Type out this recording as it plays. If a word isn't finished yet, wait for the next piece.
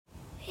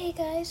Hey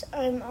guys,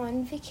 I'm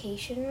on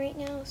vacation right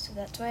now, so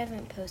that's why I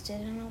haven't posted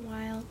in a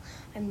while.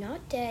 I'm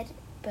not dead,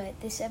 but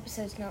this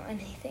episode's not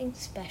anything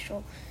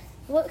special.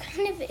 What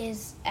kind of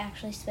is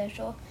actually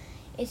special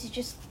is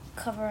just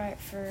cover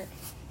art for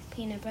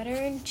Peanut Butter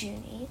and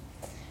Junie.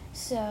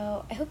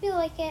 So I hope you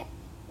like it.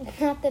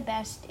 Not the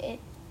best.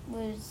 It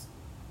was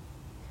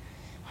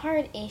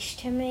hard-ish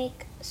to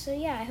make. So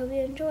yeah, I hope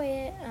you enjoy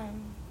it.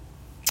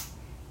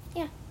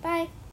 Yeah, bye.